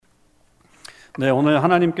네, 오늘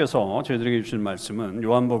하나님께서 저희들에게 주신 말씀은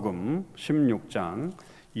요한복음 16장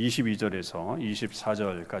 22절에서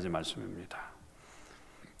 24절까지 말씀입니다.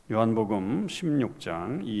 요한복음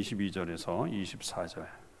 16장 22절에서 24절.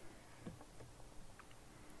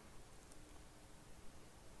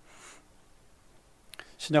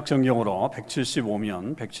 신약성경으로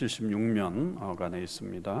 175면, 176면가 되어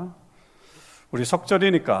있습니다. 우리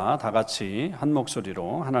석절이니까 다 같이 한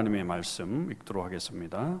목소리로 하나님의 말씀 읽도록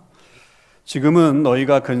하겠습니다. 지금은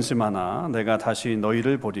너희가 근심하나 내가 다시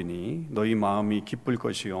너희를 보리니 너희 마음이 기쁠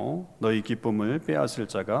것이요 너희 기쁨을 빼앗을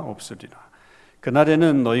자가 없으리라.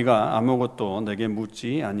 그날에는 너희가 아무것도 내게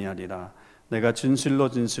묻지 아니하리라. 내가 진실로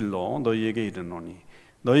진실로 너희에게 이르노니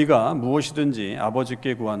너희가 무엇이든지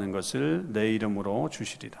아버지께 구하는 것을 내 이름으로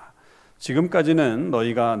주시리라. 지금까지는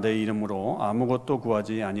너희가 내 이름으로 아무것도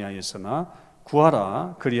구하지 아니하였으나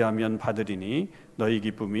구하라 그리하면 받으리니 너희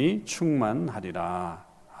기쁨이 충만하리라.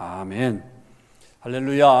 아멘.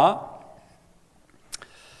 할렐루야.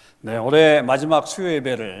 네, 올해 마지막 수요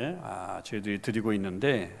예배를 저희들이 드리고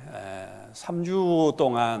있는데 3주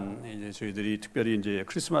동안 이제 저희들이 특별히 이제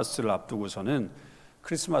크리스마스를 앞두고서는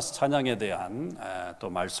크리스마스 찬양에 대한 또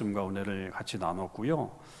말씀과 은혜를 같이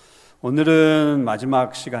나눴고요. 오늘은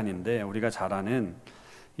마지막 시간인데 우리가 잘 아는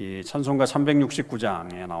이 찬송가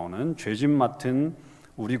 369장에 나오는 죄짐 맡은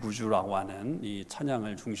우리 구주라고 하는 이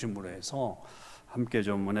찬양을 중심으로 해서 함께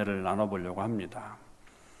좀 은혜를 나눠보려고 합니다.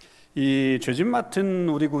 이 죄짐 맡은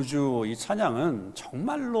우리 구주 이 찬양은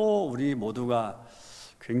정말로 우리 모두가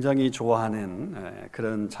굉장히 좋아하는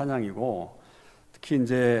그런 찬양이고 특히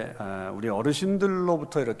이제 우리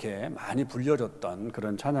어르신들로부터 이렇게 많이 불려졌던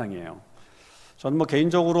그런 찬양이에요. 저는 뭐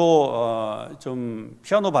개인적으로 좀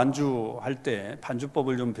피아노 반주할 때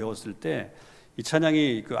반주법을 좀 배웠을 때 이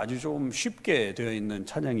찬양이 아주 좀 쉽게 되어 있는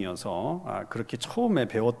찬양이어서 그렇게 처음에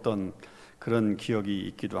배웠던 그런 기억이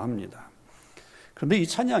있기도 합니다. 그런데 이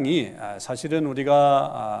찬양이 사실은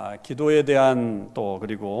우리가 기도에 대한 또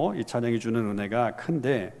그리고 이 찬양이 주는 은혜가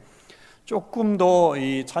큰데 조금 더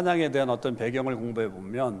이 찬양에 대한 어떤 배경을 공부해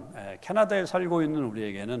보면 캐나다에 살고 있는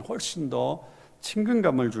우리에게는 훨씬 더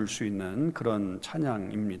친근감을 줄 수 있는 그런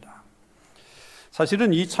찬양입니다.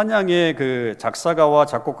 사실은 이 찬양에 그 작사가와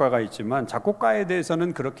작곡가가 있지만 작곡가에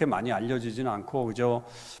대해서는 그렇게 많이 알려지지는 않고 그저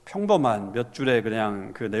평범한 몇 줄의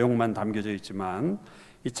그냥 그 내용만 담겨져 있지만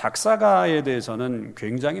이 작사가에 대해서는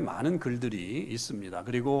굉장히 많은 글들이 있습니다.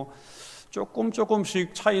 그리고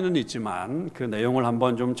조금씩 차이는 있지만 그 내용을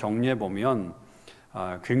한번 좀 정리해 보면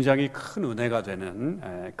굉장히 큰 은혜가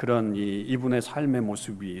되는 그런 이분의 삶의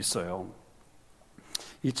모습이 있어요.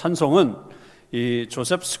 이 찬송은 이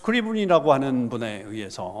조셉 스크리븐이라고 하는 분에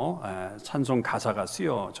의해서 찬송 가사가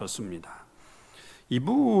쓰여졌습니다.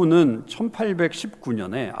 이분은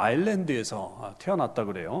 1819년에 아일랜드에서 태어났다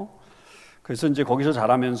그래요. 그래서 이제 거기서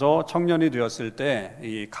자라면서 청년이 되었을 때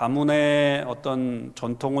이 가문의 어떤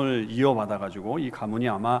전통을 이어받아 가지고 이 가문이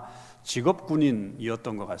아마 직업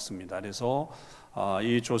군인이었던 것 같습니다. 그래서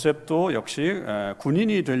이 조셉도 역시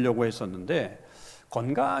군인이 되려고 했었는데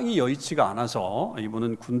건강이 여의치가 않아서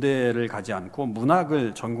이분은 군대를 가지 않고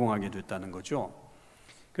문학을 전공하게 됐다는 거죠.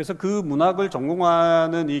 그래서 그 문학을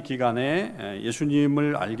전공하는 이 기간에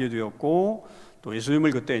예수님을 알게 되었고 또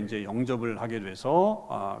예수님을 그때 이제 영접을 하게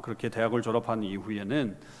돼서 그렇게 대학을 졸업한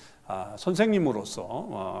이후에는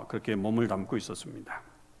선생님으로서 그렇게 몸을 담고 있었습니다.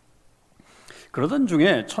 그러던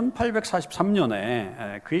중에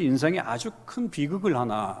 1843년에 그의 인생에 아주 큰 비극을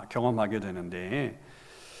하나 경험하게 되는데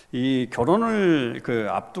이 결혼을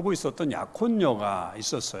앞두고 있었던 약혼녀가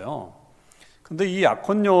있었어요. 근데 이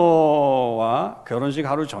약혼녀와 결혼식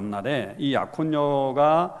하루 전날에 이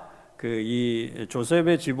약혼녀가 이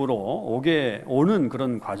조셉의 집으로 오는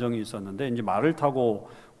그런 과정이 있었는데 이제 말을 타고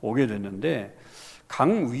오게 됐는데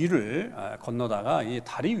강 위를 건너다가 이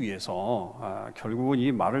다리 위에서 결국은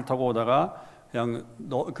이 말을 타고 오다가 그냥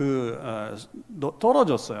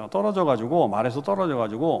떨어졌어요. 말에서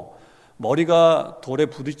떨어져가지고 머리가 돌에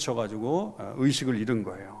부딪혀가지고 의식을 잃은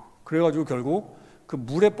거예요. 그래가지고 결국 그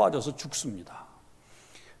물에 빠져서 죽습니다.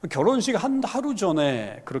 결혼식 하루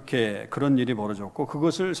전에 그런 일이 벌어졌고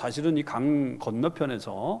그것을 사실은 이 강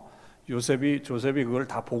건너편에서 조셉이 그걸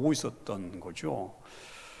다 보고 있었던 거죠.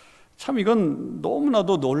 참 이건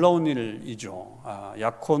너무나도 놀라운 일이죠.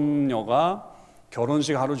 약혼녀가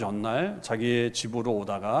결혼식 하루 전날 자기의 집으로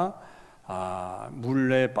오다가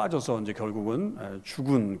물에 빠져서 이제 결국은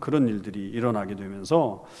죽은 그런 일들이 일어나게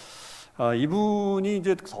되면서 이분이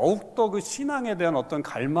이제 더욱더 그 신앙에 대한 어떤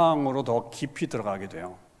갈망으로 더 깊이 들어가게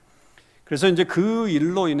돼요. 그래서 이제 그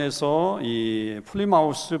일로 인해서 이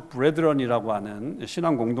플리마우스 브레드런이라고 하는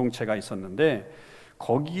신앙 공동체가 있었는데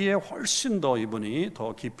거기에 훨씬 더 이분이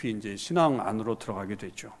더 깊이 이제 신앙 안으로 들어가게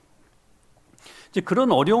됐죠. 이제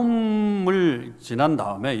그런 어려움을 지난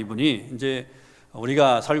다음에 이분이 이제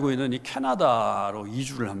우리가 살고 있는 이 캐나다로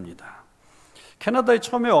이주를 합니다. 캐나다에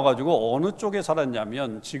처음에 와가지고 어느 쪽에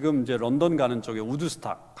살았냐면 지금 이제 런던 가는 쪽에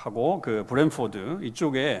우드스탁하고 그 브랜포드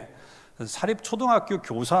이쪽에 사립 초등학교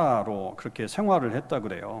교사로 그렇게 생활을 했다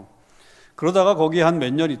그래요. 그러다가 거기 한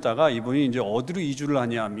몇 년 있다가 이분이 이제 어디로 이주를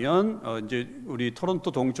하냐면 이제 우리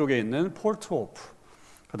토론토 동쪽에 있는 폴트호프,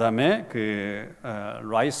 그다음에 그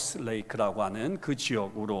라이스 레이크라고 하는 그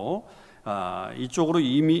지역으로 이쪽으로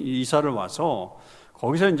이미 이사를 와서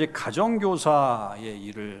거기서 이제 가정교사의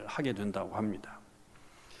일을 하게 된다고 합니다.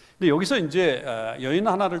 근데 여기서 이제 여인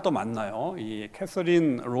하나를 또 만나요. 이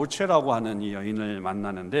캐서린 로체라고 하는 이 여인을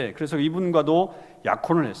만나는데, 그래서 이분과도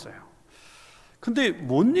약혼을 했어요. 근데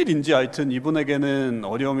뭔 일인지 하여튼 이분에게는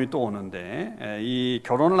어려움이 또 오는데, 이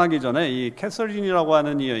결혼을 하기 전에 이 캐서린이라고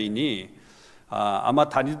하는 이 여인이 아마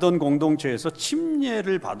다니던 공동체에서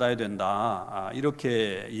침례를 받아야 된다,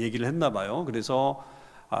 이렇게 얘기를 했나 봐요. 그래서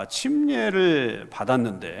침례를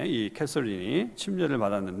받았는데, 이 캐서린이 침례를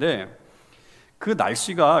받았는데 그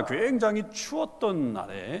날씨가 굉장히 추웠던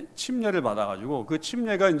날에 침례를 받아가지고, 그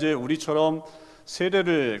침례가 이제 우리처럼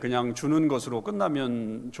세례를 그냥 주는 것으로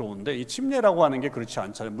끝나면 좋은데, 이 침례라고 하는 게 그렇지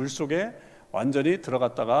않잖아요. 물속에 완전히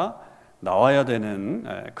들어갔다가 나와야 되는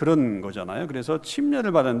그런 거잖아요. 그래서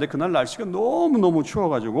침례를 받았는데 그날 날씨가 너무너무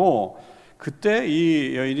추워가지고 그때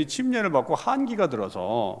이 여인이 침례를 받고 한기가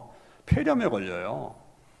들어서 폐렴에 걸려요.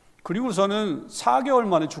 그리고서는 4개월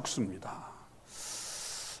만에 죽습니다.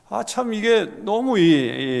 참 이게 너무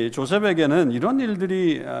이 조셉에게는 이런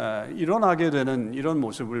일들이 일어나게 되는 이런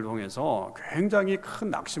모습을 통해서 굉장히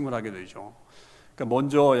큰 낙심을 하게 되죠. 그러니까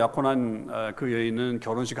먼저 약혼한 그 여인은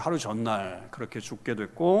결혼식 하루 전날 그렇게 죽게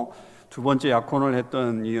됐고, 두 번째 약혼을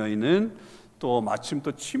했던 이 여인은 또 마침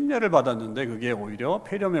또 침례를 받았는데 그게 오히려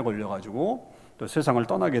폐렴에 걸려가지고 또 세상을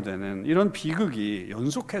떠나게 되는 이런 비극이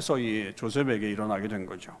연속해서 이 조셉에게 일어나게 된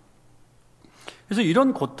거죠. 그래서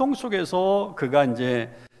이런 고통 속에서 그가 이제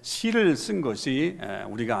시를 쓴 것이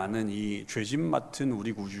우리가 아는 이 죄짐 맡은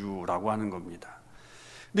우리 구주라고 하는 겁니다.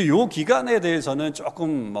 근데 요 기간에 대해서는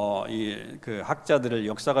조금 그 학자들의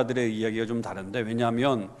역사가들의 이야기가 좀 다른데,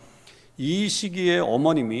 왜냐하면 이 시기에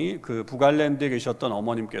어머님이 그 북아일랜드에 계셨던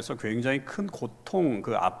어머님께서 굉장히 큰 고통,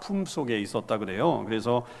 그 아픔 속에 있었다 그래요.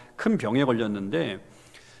 그래서 큰 병에 걸렸는데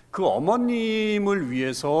그 어머님을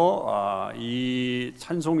위해서 이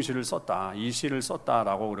찬송시를 썼다, 이 시를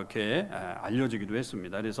썼다라고 그렇게 알려지기도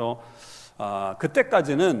했습니다. 그래서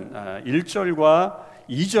그때까지는 1절과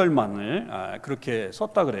 2절만을 그렇게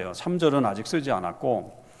썼다 그래요. 3절은 아직 쓰지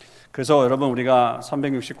않았고, 그래서 여러분 우리가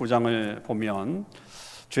 369장을 보면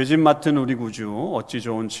죄짐 맡은 우리 구주 어찌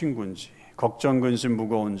좋은 친구인지, 걱정 근심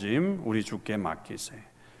무거운 짐 우리 주께 맡기세.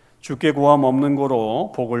 주께 구함 없는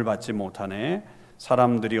고로 복을 받지 못하네.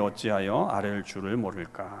 사람들이 어찌하여 아랠 줄을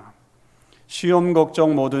모를까. 시험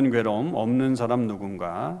걱정 모든 괴로움 없는 사람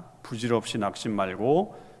누군가. 부질없이 낙심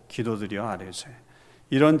말고 기도드려 아뢰세.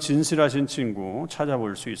 이런 진실하신 친구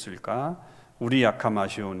찾아볼 수 있을까? 우리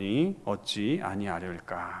약함하시오니 어찌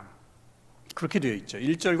아니하려일까. 그렇게 되어 있죠.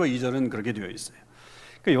 1절과 2절은 그렇게 되어 있어요.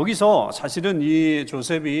 그러니까 여기서 사실은 이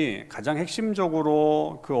조셉이 가장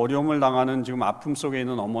핵심적으로 그 어려움을 당하는 지금 아픔 속에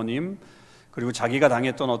있는 어머님, 그리고 자기가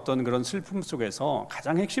당했던 어떤 그런 슬픔 속에서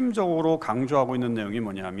가장 핵심적으로 강조하고 있는 내용이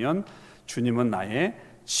뭐냐면, 주님은 나의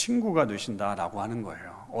친구가 되신다라고 하는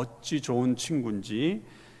거예요. 어찌 좋은 친구인지,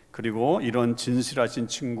 그리고 이런 진실하신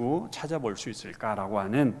친구 찾아볼 수 있을까라고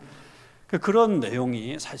하는 그런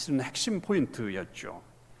내용이 사실은 핵심 포인트였죠.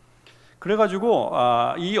 그래가지고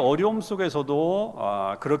이 어려움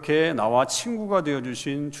속에서도 그렇게 나와 친구가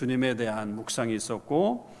되어주신 주님에 대한 묵상이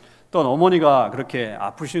있었고, 또 어머니가 그렇게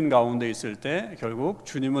아프신 가운데 있을 때 결국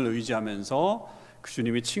주님을 의지하면서 그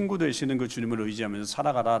주님이 친구 되시는 그 주님을 의지하면서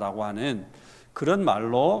살아가라라고 하는 그런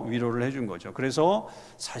말로 위로를 해준 거죠. 그래서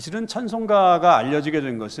사실은 찬송가가 알려지게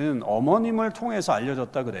된 것은 어머님을 통해서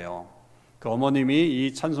알려졌다 그래요. 그 어머님이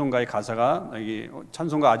이 찬송가의 가사가,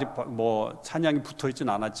 찬송가 아직 찬양이 붙어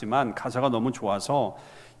있지는 않았지만 가사가 너무 좋아서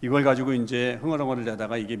이걸 가지고 이제 흥얼흥얼을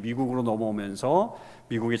내다가 이게 미국으로 넘어오면서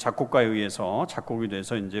미국의 작곡가에 의해서 작곡이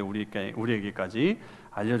돼서 이제 우리에게까지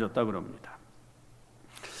알려졌다 그럽니다.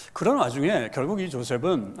 그런 와중에 결국 이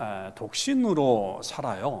조셉은 독신으로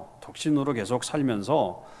살아요. 독신으로 계속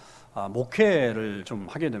살면서 목회를 좀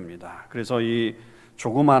하게 됩니다. 그래서 이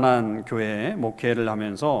조그만한 교회에 목회를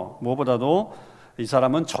하면서 무엇보다도 이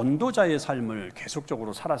사람은 전도자의 삶을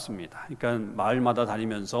계속적으로 살았습니다. 그러니까 마을마다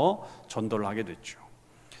다니면서 전도를 하게 됐죠.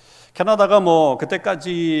 캐나다가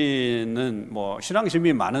그때까지는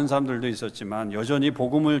신앙심이 많은 사람들도 있었지만 여전히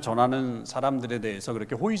복음을 전하는 사람들에 대해서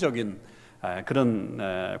그렇게 호의적인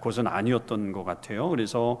그런 곳은 아니었던 것 같아요.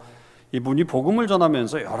 그래서 이분이 복음을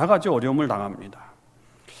전하면서 여러 가지 어려움을 당합니다.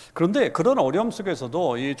 그런데 그런 어려움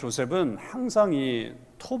속에서도 이 조셉은 항상 이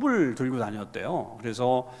톱을 들고 다녔대요.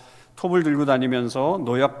 그래서 톱을 들고 다니면서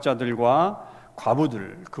노약자들과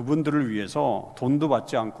과부들, 그분들을 위해서 돈도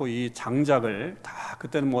받지 않고 이 장작을 다,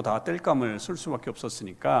 그때는 뭐 다 땔감을 쓸 수밖에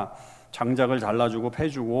없었으니까 장작을 잘라주고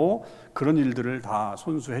패주고 그런 일들을 다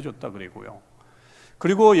손수해줬다 그러고요.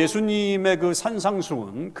 그리고 예수님의 그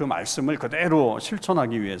산상수훈, 그 말씀을 그대로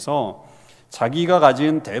실천하기 위해서 자기가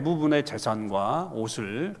가진 대부분의 재산과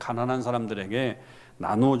옷을 가난한 사람들에게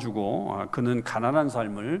나눠주고 그는 가난한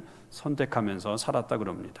삶을 선택하면서 살았다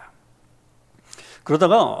그럽니다.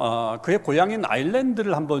 그러다가 그의 고향인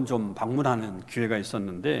아일랜드를 한번 좀 방문하는 기회가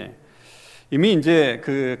있었는데, 이미 이제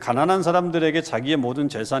그 가난한 사람들에게 자기의 모든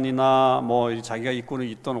재산이나 뭐 자기가 입고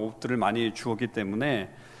있던 옷들을 많이 주었기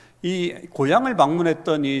때문에 이 고향을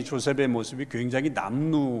방문했던 이 조셉의 모습이 굉장히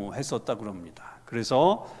남루했었다 그럽니다.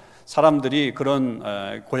 그래서 사람들이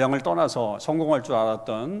그런 고향을 떠나서 성공할 줄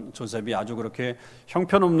알았던 조셉이 아주 그렇게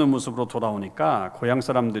형편없는 모습으로 돌아오니까 고향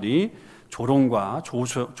사람들이 조롱과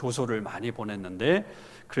조소를 많이 보냈는데,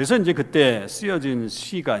 그래서 이제 그때 쓰여진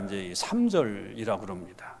시가 이제 3절이라고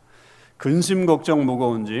그럽니다. 근심 걱정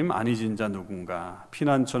무거운 짐 아니 진자 누군가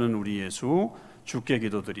피난처는 우리 예수 주께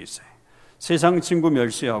기도드리세. 세상 친구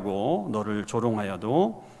멸시하고 너를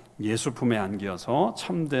조롱하여도 예수 품에 안겨서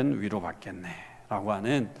참된 위로 받겠네 라고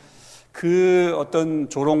하는, 그 어떤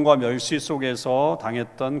조롱과 멸시 속에서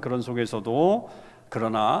당했던 그런 속에서도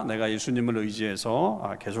그러나 내가 예수님을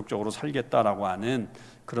의지해서 계속적으로 살겠다라고 하는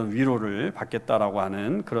그런 위로를 받겠다라고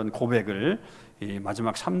하는 그런 고백을 이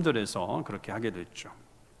마지막 3절에서 그렇게 하게 됐죠.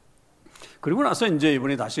 그리고 나서 이제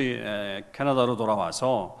이분이 다시 캐나다로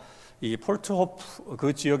돌아와서 이 폴트호프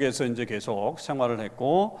그 지역에서 이제 계속 생활을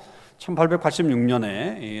했고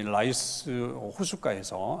 1886년에 이 라이스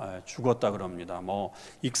호숫가에서 죽었다 그럽니다. 뭐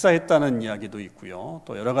익사했다는 이야기도 있고요.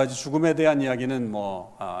 또 여러 가지 죽음에 대한 이야기는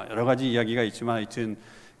뭐 여러 가지 이야기가 있지만 하여튼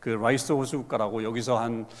그 라이스 호숫가라고 여기서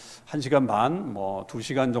한 1시간 반, 뭐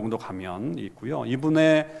 2시간 정도 가면 있고요.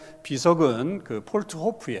 이분의 비석은 그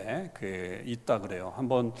폴트호프에 그 있다 그래요.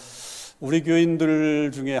 한번 우리 교인들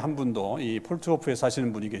중에 한 분도 이 폴트호프에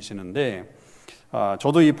사시는 분이 계시는데,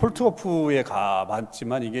 저도 이 폴트호프에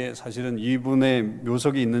가봤지만 이게 사실은 이분의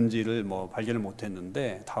묘석이 있는지를 뭐 발견을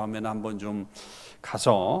못했는데 다음에는 한번 좀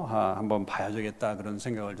가서 한번 봐야 되겠다 그런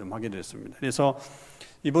생각을 좀 하게 됐습니다. 그래서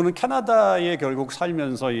이분은 캐나다에 결국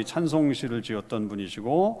살면서 이 찬송시를 지었던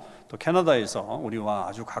분이시고 또 캐나다에서 우리와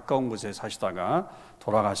아주 가까운 곳에 사시다가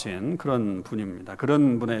돌아가신 그런 분입니다.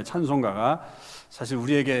 그런 분의 찬송가가 사실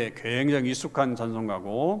우리에게 굉장히 익숙한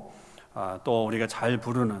찬송가고 또 우리가 잘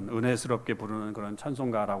부르는, 은혜스럽게 부르는 그런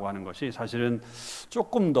찬송가라고 하는 것이 사실은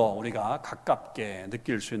조금 더 우리가 가깝게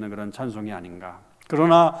느낄 수 있는 그런 찬송이 아닌가.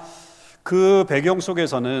 그러나 그 배경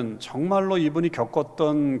속에서는 정말로 이분이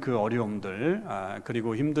겪었던 그 어려움들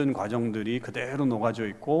그리고 힘든 과정들이 그대로 녹아져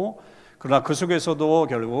있고, 그러나 그 속에서도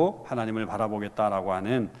결국 하나님을 바라보겠다라고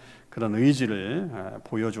하는 그런 의지를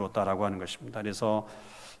보여주었다라고 하는 것입니다. 그래서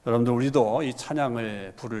여러분들 우리도 이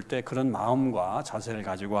찬양을 부를 때 그런 마음과 자세를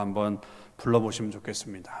가지고 한번 불러보시면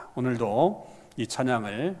좋겠습니다. 오늘도 이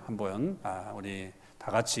찬양을 한번 우리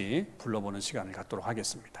다 같이 불러보는 시간을 갖도록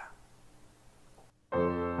하겠습니다.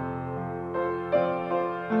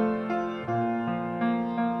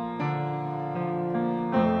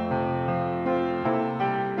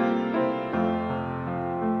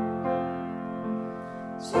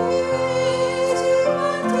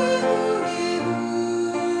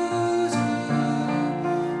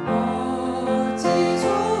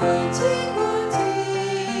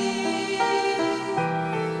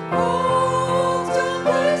 걱정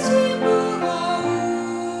근심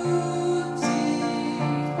무거운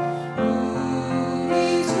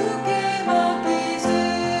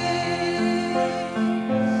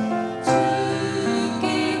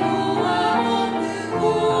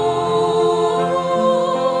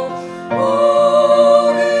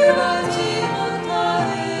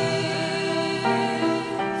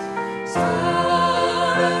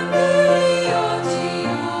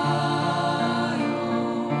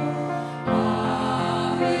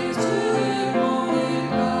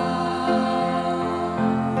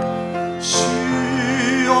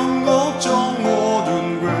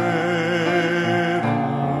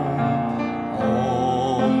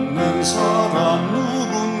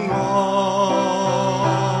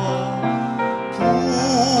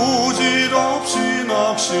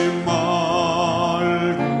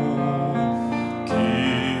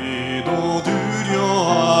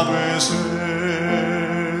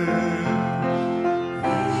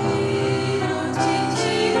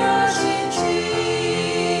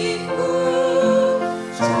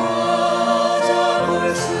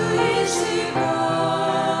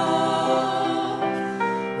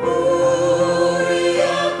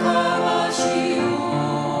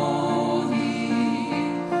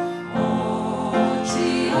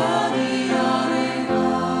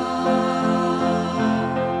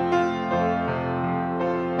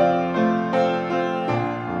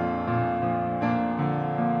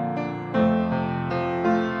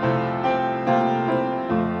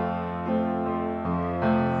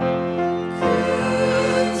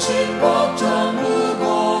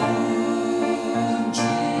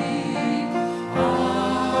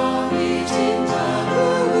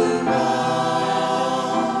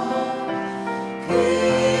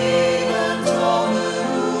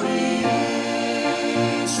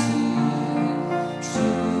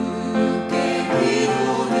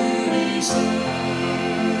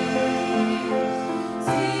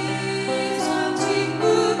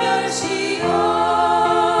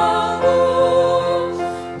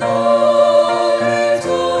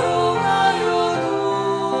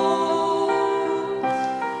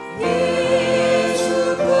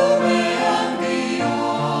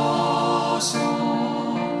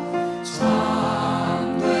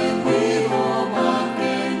참된 위로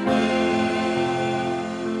받겠네.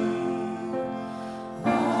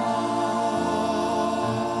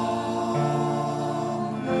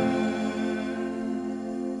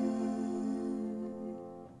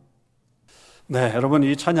 네, 여러분,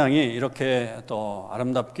 이 찬양이 이렇게 또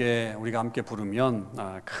아름답게 우리가 함께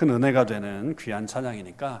부르면 큰 은혜가 되는 귀한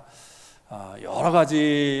찬양이니까 여러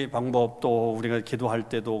가지 방법도 우리가 기도할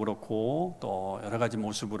때도 그렇고 또 여러 가지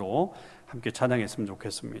모습으로 함께 찬양했으면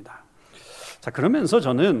좋겠습니다. 자, 그러면서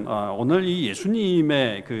저는 오늘 이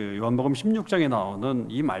예수님의 그 요한복음 16장에 나오는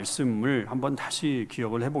이 말씀을 한번 다시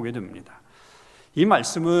기억을 해보게 됩니다. 이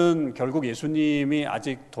말씀은 결국 예수님이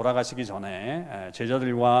아직 돌아가시기 전에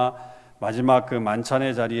제자들과 마지막 그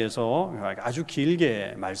만찬의 자리에서 아주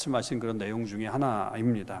길게 말씀하신 그런 내용 중에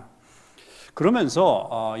하나입니다.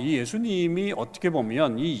 그러면서 이 예수님이 어떻게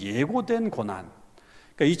보면 이 예고된 고난,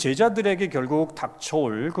 그러니까 이 제자들에게 결국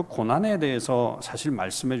닥쳐올 그 고난에 대해서 사실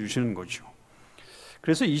말씀해 주시는 거죠.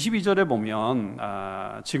 그래서 22절에 보면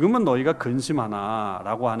지금은 너희가 근심하나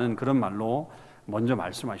라고 하는 그런 말로 먼저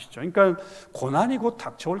말씀하시죠. 그러니까 고난이 곧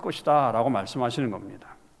닥쳐올 것이다 라고 말씀하시는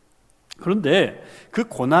겁니다. 그런데 그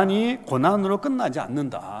고난이 고난으로 끝나지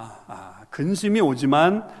않는다. 근심이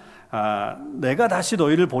오지만 내가 다시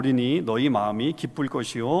너희를 보리니 너희 마음이 기쁠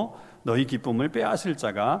것이요 너희 기쁨을 빼앗을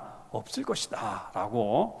자가 없을 것이다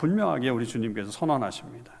라고 분명하게 우리 주님께서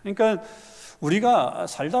선언하십니다. 그러니까 우리가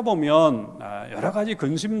살다 보면 여러 가지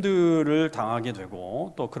근심들을 당하게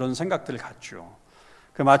되고 또 그런 생각들을 갖죠.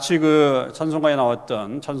 마치 그 찬송가에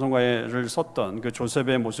나왔던, 찬송가를 썼던 그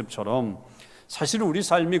조셉의 모습처럼 사실은 우리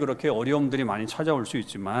삶이 그렇게 어려움들이 많이 찾아올 수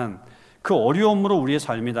있지만 그 어려움으로 우리의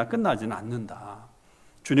삶이 다 끝나지는 않는다.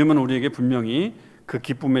 주님은 우리에게 분명히 그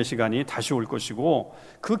기쁨의 시간이 다시 올 것이고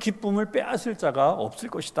그 기쁨을 빼앗을 자가 없을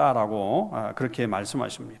것이다 라고 그렇게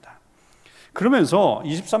말씀하십니다. 그러면서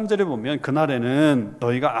 23절에 보면 그날에는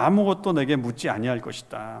너희가 아무것도 내게 묻지 아니할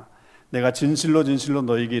것이다. 내가 진실로 진실로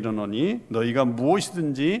너희에게 이르노니 너희가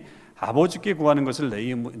무엇이든지 아버지께 구하는 것을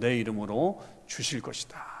내 이름으로 주실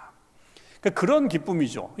것이다. 그러니까 그런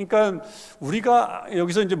기쁨이죠. 그러니까 우리가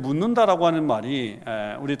여기서 이제 묻는다라고 하는 말이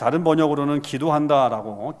우리 다른 번역으로는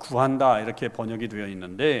기도한다라고 구한다 이렇게 번역이 되어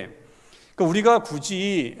있는데 그러니까 우리가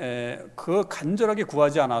굳이 그 간절하게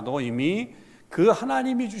구하지 않아도 이미 그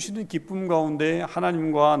하나님이 주시는 기쁨 가운데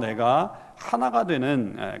하나님과 내가 하나가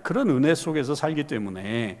되는 그런 은혜 속에서 살기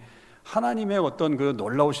때문에 하나님의 어떤 그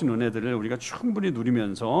놀라우신 은혜들을 우리가 충분히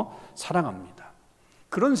누리면서 살아갑니다.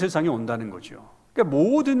 그런 세상이 온다는 거죠. 그러니까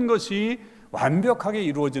모든 것이 완벽하게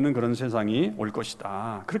이루어지는 그런 세상이 올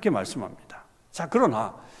것이다. 그렇게 말씀합니다. 자,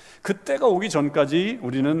 그러나 그때가 오기 전까지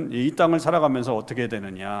우리는 이 땅을 살아가면서 어떻게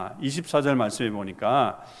되느냐. 24절 말씀해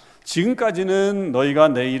보니까 지금까지는 너희가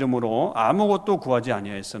내 이름으로 아무것도 구하지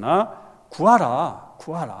아니하였으나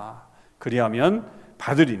구하라. 그리하면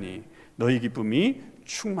받으리니 너희 기쁨이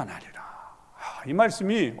충만하리라. 이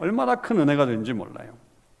말씀이 얼마나 큰 은혜가 되는지 몰라요.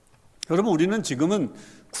 여러분, 우리는 지금은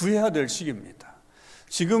구해야 될 시기입니다.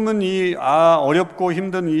 지금은 이 어렵고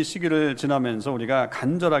힘든 이 시기를 지나면서 우리가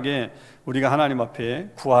간절하게 우리가 하나님 앞에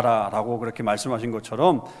구하라라고 그렇게 말씀하신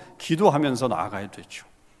것처럼 기도하면서 나아가야 되죠.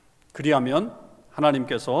 그리하면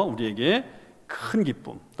하나님께서 우리에게 큰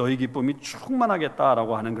기쁨, 너희 기쁨이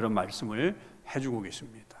충만하겠다라고 하는 그런 말씀을 해주고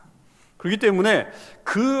계십니다. 그렇기 때문에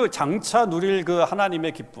그 장차 누릴 그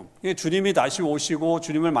하나님의 기쁨, 주님이 다시 오시고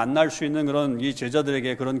주님을 만날 수 있는 그런 이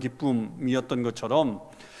제자들에게 그런 기쁨이었던 것처럼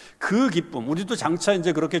그 기쁨, 우리도 장차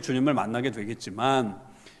이제 그렇게 주님을 만나게 되겠지만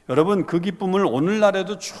여러분 그 기쁨을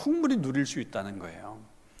오늘날에도 충분히 누릴 수 있다는 거예요.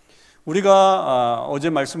 우리가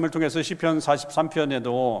어제 말씀을 통해서 시편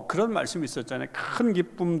 43편에도 그런 말씀이 있었잖아요. 큰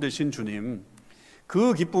기쁨 되신 주님.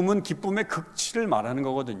 그 기쁨은 기쁨의 극치를 말하는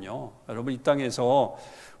거거든요. 여러분 이 땅에서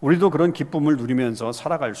우리도 그런 기쁨을 누리면서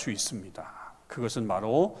살아갈 수 있습니다. 그것은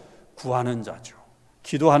바로 구하는 자죠.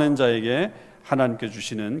 기도하는 자에게 하나님께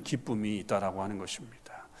주시는 기쁨이 있다라고 하는 것입니다.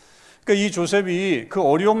 그러니까 이 조셉이 그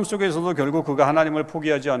어려움 속에서도 결국 그가 하나님을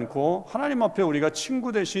포기하지 않고 하나님 앞에 우리가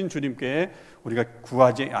친구 되신 주님께 우리가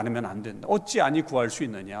구하지 않으면 안 된다. 어찌 아니 구할 수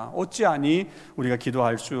있느냐? 어찌 아니 우리가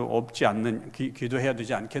기도할 수 없지 않는 기도해야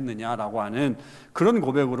되지 않겠느냐라고 하는 그런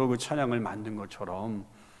고백으로 그 찬양을 만든 것처럼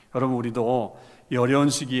여러분 우리도 이 어려운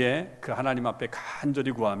시기에 그 하나님 앞에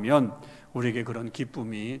간절히 구하면 우리에게 그런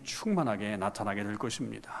기쁨이 충만하게 나타나게 될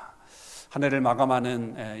것입니다. 한 해를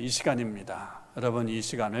마감하는 이 시간입니다. 여러분 이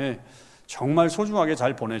시간을 정말 소중하게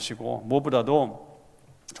잘 보내시고 무엇보다도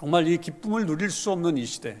정말 이 기쁨을 누릴 수 없는 이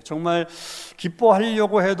시대, 정말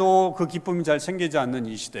기뻐하려고 해도 그 기쁨이 잘 생기지 않는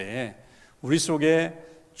이 시대에 우리 속에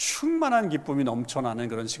충만한 기쁨이 넘쳐나는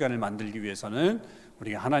그런 시간을 만들기 위해서는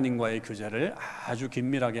우리가 하나님과의 교제를 아주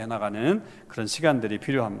긴밀하게 해나가는 그런 시간들이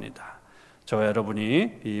필요합니다. 저와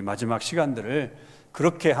여러분이 이 마지막 시간들을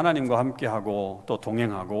그렇게 하나님과 함께하고 또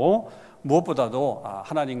동행하고 무엇보다도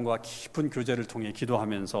하나님과 깊은 교제를 통해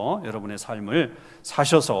기도하면서 여러분의 삶을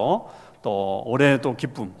사셔서 또 올해도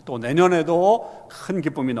기쁨, 또 내년에도 큰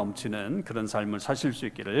기쁨이 넘치는 그런 삶을 사실 수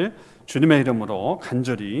있기를 주님의 이름으로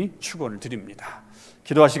간절히 축원을 드립니다.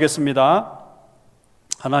 기도하시겠습니다.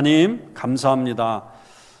 하나님 감사합니다.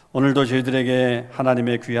 오늘도 저희들에게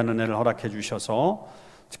하나님의 귀한 은혜를 허락해 주셔서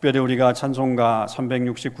특별히 우리가 찬송가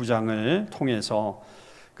 369장을 통해서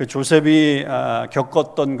그 조셉이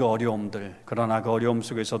겪었던 그 어려움들, 그러나 그 어려움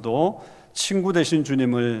속에서도 친구 되신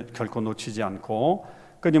주님을 결코 놓치지 않고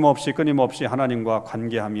끊임없이 하나님과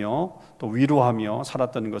관계하며 또 위로하며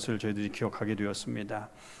살았던 것을 저희들이 기억하게 되었습니다.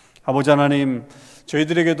 아버지 하나님,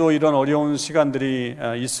 저희들에게도 이런 어려운 시간들이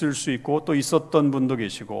있을 수 있고 또 있었던 분도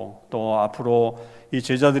계시고 또 앞으로 이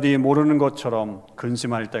제자들이 모르는 것처럼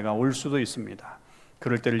근심할 때가 올 수도 있습니다.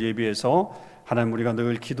 그럴 때를 예비해서 하나님, 우리가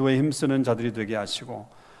늘 기도에 힘쓰는 자들이 되게 하시고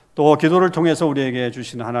또 기도를 통해서 우리에게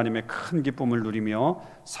주시는 하나님의 큰 기쁨을 누리며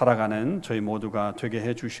살아가는 저희 모두가 되게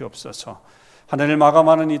해 주시옵소서. 한 해를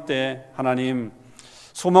마감하는 이때 하나님,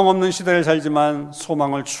 소망 없는 시대를 살지만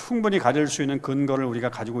소망을 충분히 가질 수 있는 근거를 우리가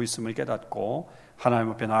가지고 있음을 깨닫고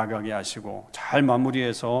하나님 앞에 나아가게 하시고 잘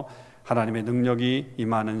마무리해서 하나님의 능력이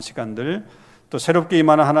임하는 시간들, 또 새롭게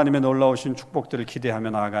임하는 하나님의 놀라우신 축복들을 기대하며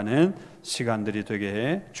나아가는 시간들이 되게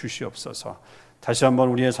해 주시옵소서. 다시 한번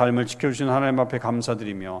우리의 삶을 지켜주시는 하나님 앞에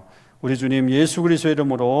감사드리며 우리 주님 예수 그리스도의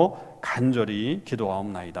이름으로 간절히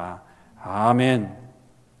기도하옵나이다. 아멘.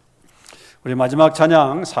 우리 마지막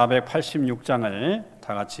찬양 486장을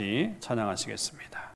다 같이 찬양하시겠습니다.